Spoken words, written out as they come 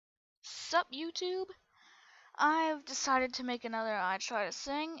Sup, YouTube? I've decided to make another I Try to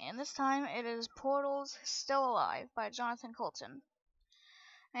Sing, and this time it is Portal's Still Alive by Jonathon Coulton.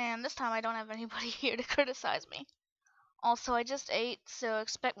 And this time I don't have anybody here to criticize me. Also, I just ate, so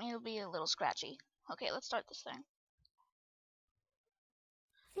expect me to be a little scratchy. Okay, let's start this thing.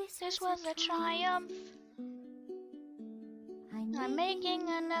 This was a triumph. I'm making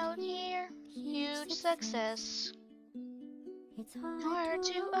a note here. Huge success. It's hard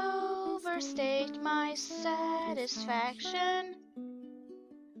to overstate my satisfaction.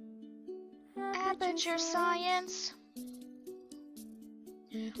 Aperture science.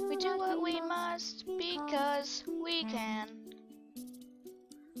 We do what we must because we can.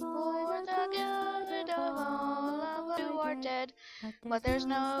 For the good of all of us who are dead. But there's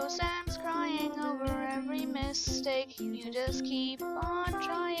no sense crying over every mistake. You just keep on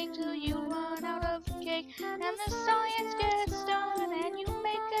trying till you run out of cake. And the science gets done and you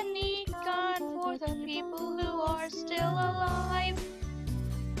make a neat gun for the people who are still alive.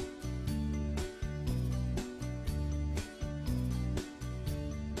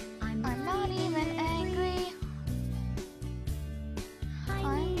 I'm not even angry.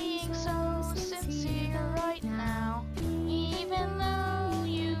 I'm being so sincere right now. Even though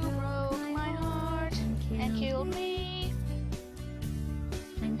you broke my heart and killed me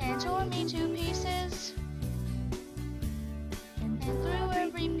and tore me to pieces and threw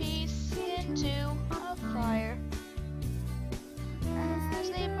every piece into a fire.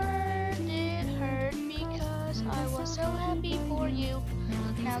 As they burned, it hurt because I was so happy for you.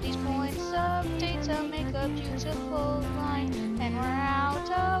 Now these points of data make a beautiful line, and we're out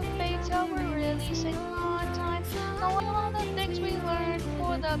of beta, we're releasing on time. Knowing all the things we learned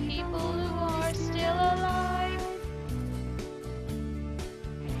for the people who are still alive.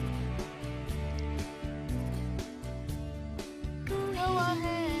 Go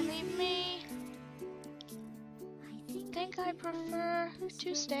ahead, leave me. I think I prefer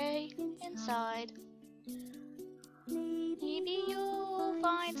to stay inside. Maybe you'll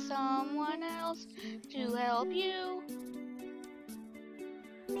find someone else to help you.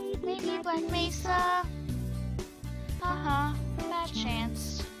 Maybe Black Mesa. Bad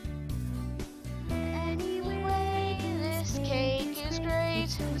chance. Anyway, this cake is great,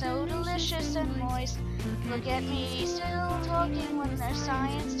 so delicious and moist. Look at me still talking when there's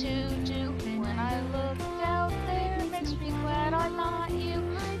science to do. When I look out there, it makes me glad I'm not you.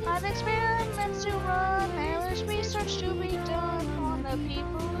 I've experiments to run, there's research to be done on the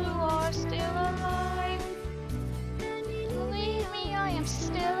people who are still alive. Believe me, I am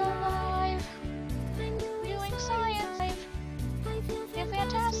still alive. Doing science, you're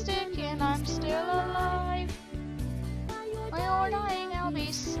fantastic, and I'm still alive. When you're dying, I'll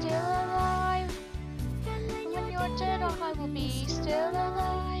be still alive. When you're dead, I will be still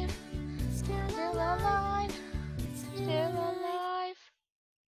alive. Still alive. Still alive.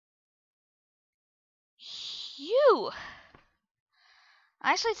 You!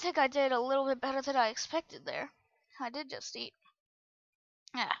 I actually think I did a little bit better than I expected there. I did just eat.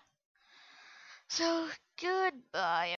 Yeah. So, goodbye.